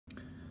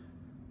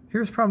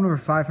Here's problem number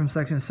 5 from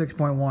section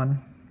 6.1.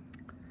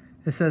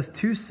 It says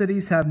 2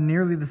 cities have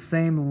nearly the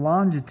same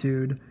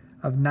longitude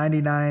of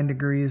 99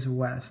 degrees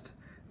west.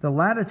 The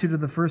latitude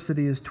of the first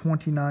city is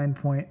 29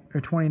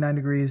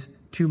 degrees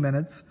 2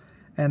 minutes,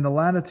 and the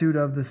latitude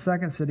of the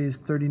second city is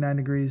 39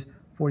 degrees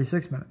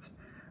 46 minutes.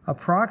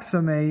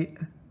 Approximate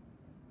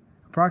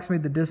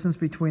the distance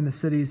between the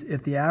cities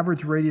if the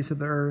average radius of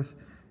the Earth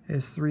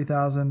is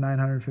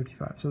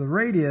 3,955. So the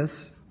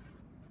radius,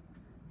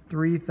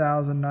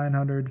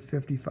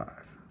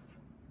 3,955.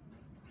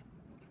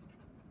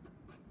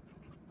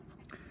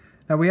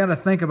 Now we got to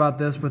think about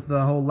this with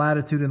the whole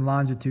latitude and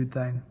longitude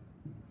thing.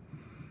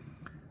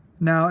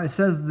 Now it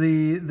says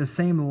the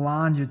same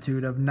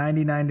longitude of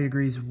 99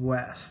 degrees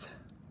west.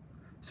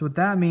 So what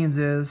that means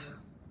is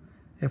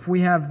if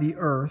we have the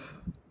Earth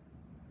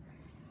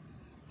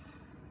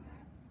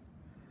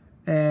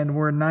and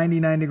we're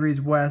 99 degrees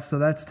west, so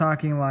that's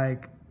talking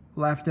like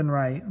left and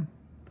right.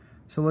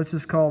 So let's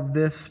just call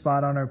this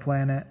spot on our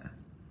planet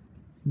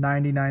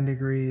 99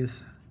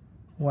 degrees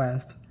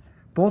west.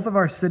 Both of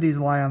our cities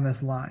lie on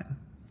this line.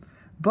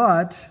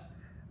 But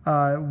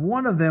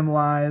one of them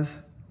lies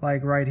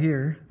like right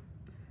here,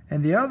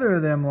 and the other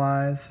of them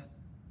lies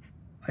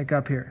like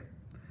up here.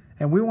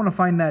 And we want to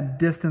find that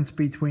distance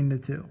between the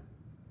two.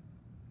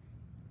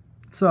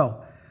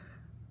 So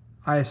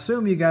I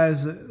assume you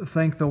guys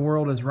think the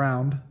world is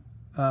round.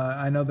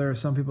 I know there are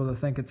some people that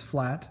think it's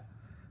flat.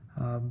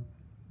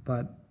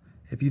 But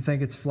if you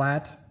think it's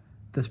flat,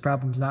 this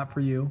problem's not for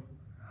you.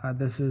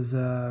 This is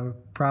a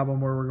problem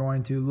where we're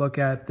going to look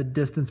at the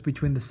distance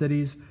between the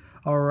cities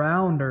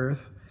around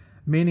Earth,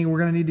 meaning we're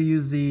going to need to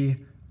use the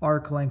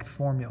arc length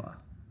formula.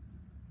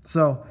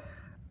 So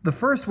the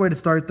first way to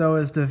start, though,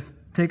 is to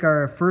take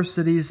our first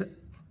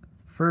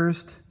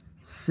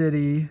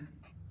city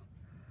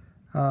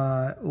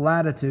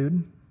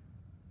latitude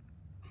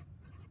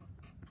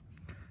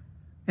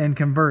and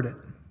convert it.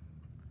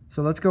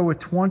 So let's go with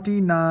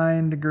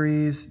 29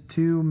 degrees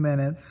 2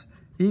 minutes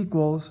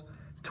equals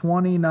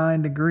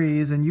 29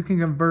 degrees, and you can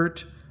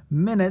convert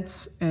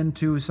minutes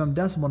into some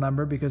decimal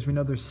number because we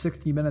know there's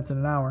 60 minutes in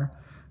an hour.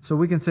 So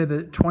we can say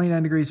that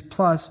 29 degrees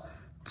plus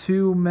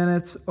 2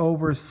 minutes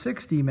over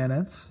 60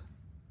 minutes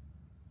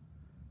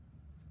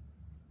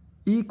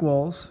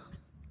equals,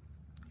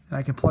 and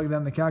I can plug that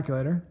in the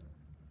calculator,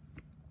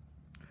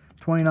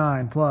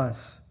 29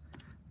 plus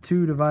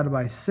 2 divided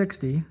by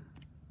 60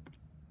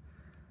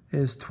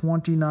 is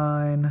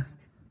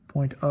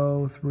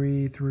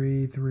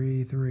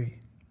 29.03333.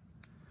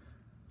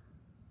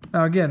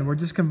 Now again, we're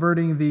just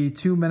converting the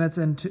 2 minutes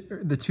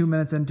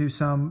into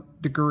some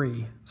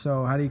degree.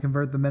 So how do you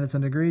convert the minutes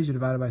into degrees? You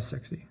divide it by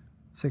 60.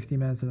 60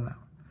 minutes in an hour.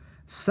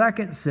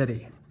 Second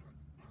city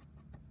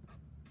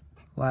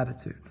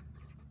latitude.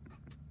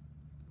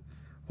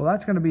 Well,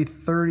 that's going to be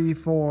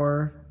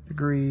 34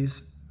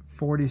 degrees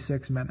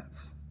 46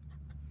 minutes.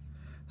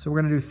 So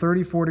we're going to do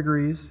 34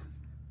 degrees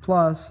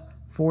plus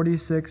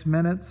 46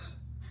 minutes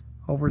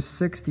over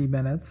 60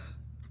 minutes.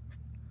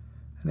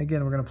 And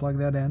again, we're going to plug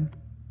that in.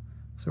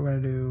 So we're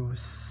going to do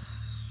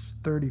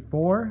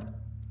 34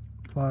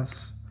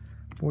 plus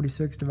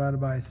 46 divided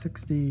by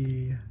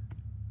 60.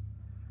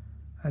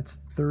 That's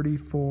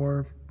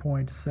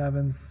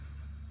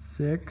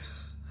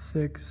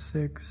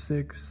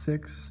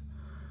 34.76666.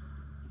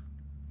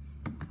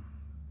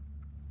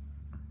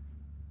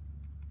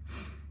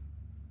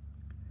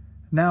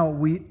 Now,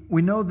 we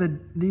know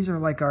that these are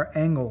like our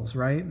angles,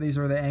 right? These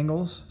are the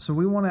angles. So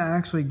we want to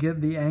actually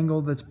get the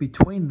angle that's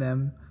between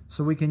them,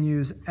 so we can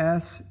use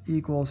S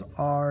equals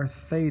R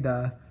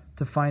theta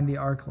to find the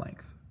arc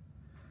length.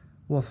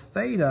 Well,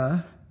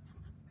 theta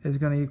is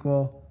going to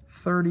equal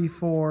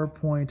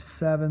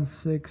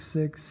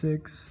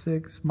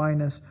 34.76666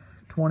 minus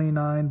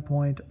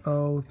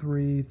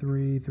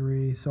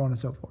 29.0333, so on and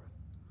so forth.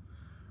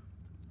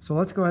 So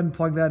let's go ahead and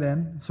plug that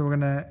in. So we're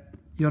going to,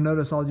 you'll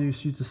notice I'll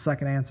just use the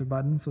second answer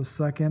button. So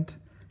second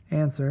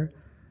answer,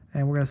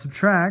 and we're going to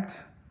subtract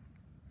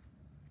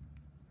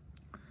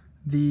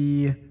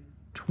the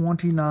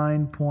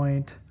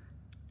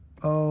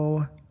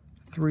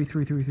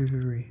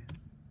 29.03333,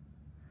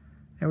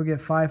 and we get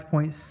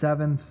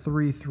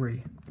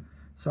 5.733.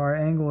 So our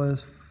angle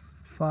is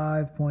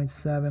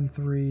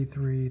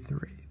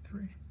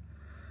 5.73333.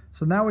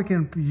 So now we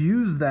can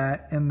use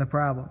that in the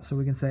problem. So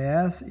we can say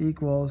S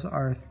equals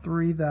our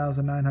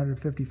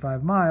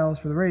 3,955 miles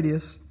for the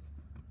radius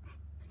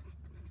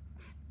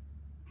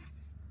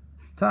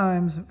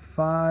times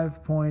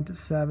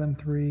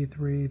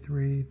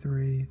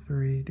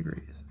 5.73333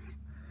 degrees.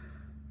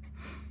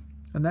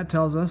 And that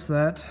tells us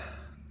that,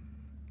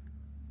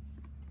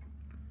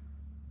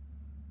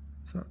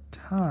 so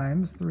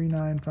times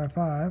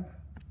 3,955,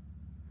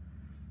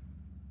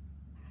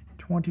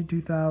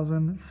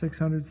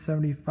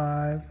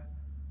 22,675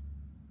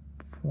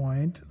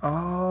 point,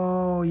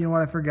 oh, you know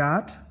what I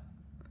forgot?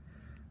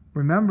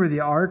 Remember the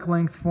arc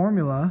length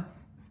formula.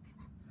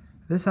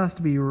 This has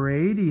to be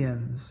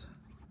radians.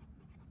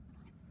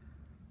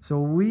 So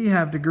we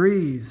have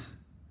degrees.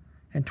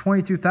 And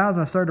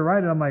 22,000, I started to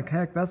write it. I'm like,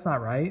 heck, that's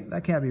not right.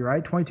 That can't be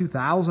right.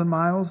 22,000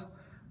 miles?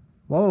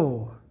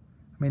 Whoa.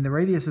 I mean, the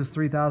radius is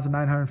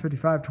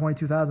 3,955.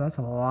 22,000, that's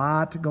a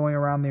lot going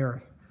around the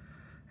Earth.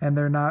 And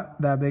they're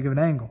not that big of an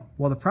angle.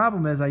 Well, the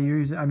problem is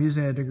I'm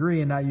using a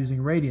degree and not using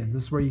radians.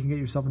 This is where you can get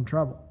yourself in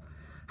trouble.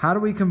 How do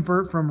we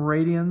convert from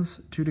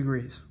radians to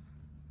degrees?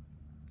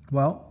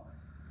 Well,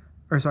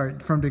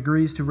 from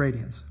degrees to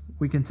radians.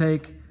 We can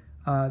take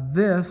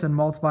this and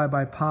multiply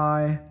by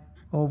pi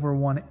over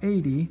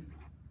 180.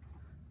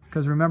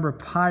 Because remember,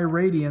 pi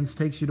radians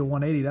takes you to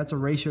 180. That's a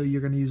ratio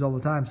you're going to use all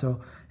the time.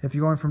 So if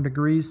you're going from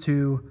degrees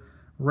to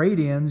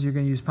radians, you're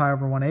going to use pi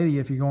over 180.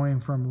 If you're going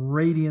from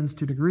radians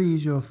to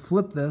degrees, you'll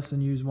flip this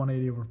and use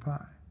 180 over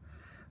pi.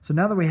 So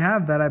now that we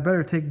have that, I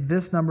better take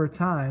this number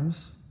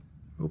times,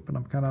 and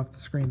I'm kind of off the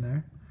screen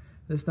there,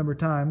 this number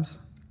times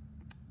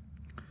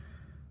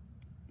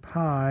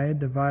pi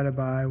divided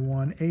by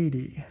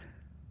 180.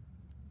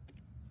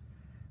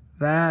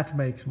 That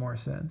makes more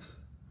sense.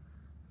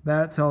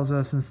 That tells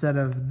us instead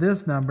of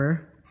this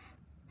number,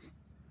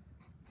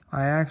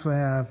 I actually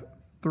have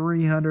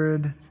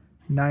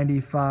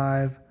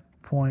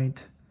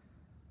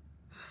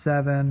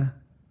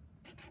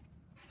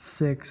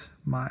 395.76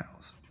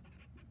 miles.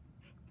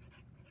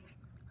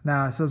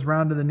 Now it says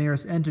round to the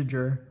nearest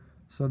integer,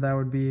 so that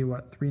would be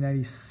what,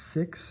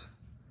 396?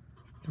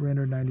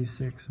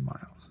 396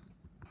 miles.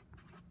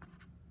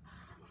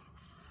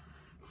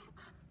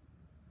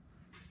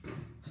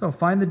 So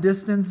find the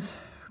distance,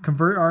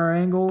 convert our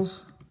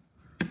angles,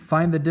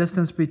 find the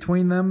distance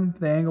between them,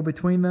 the angle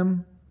between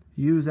them,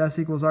 use S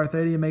equals R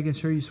theta, making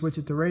sure you switch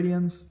it to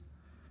radians,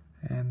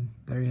 and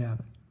there you have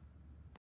it.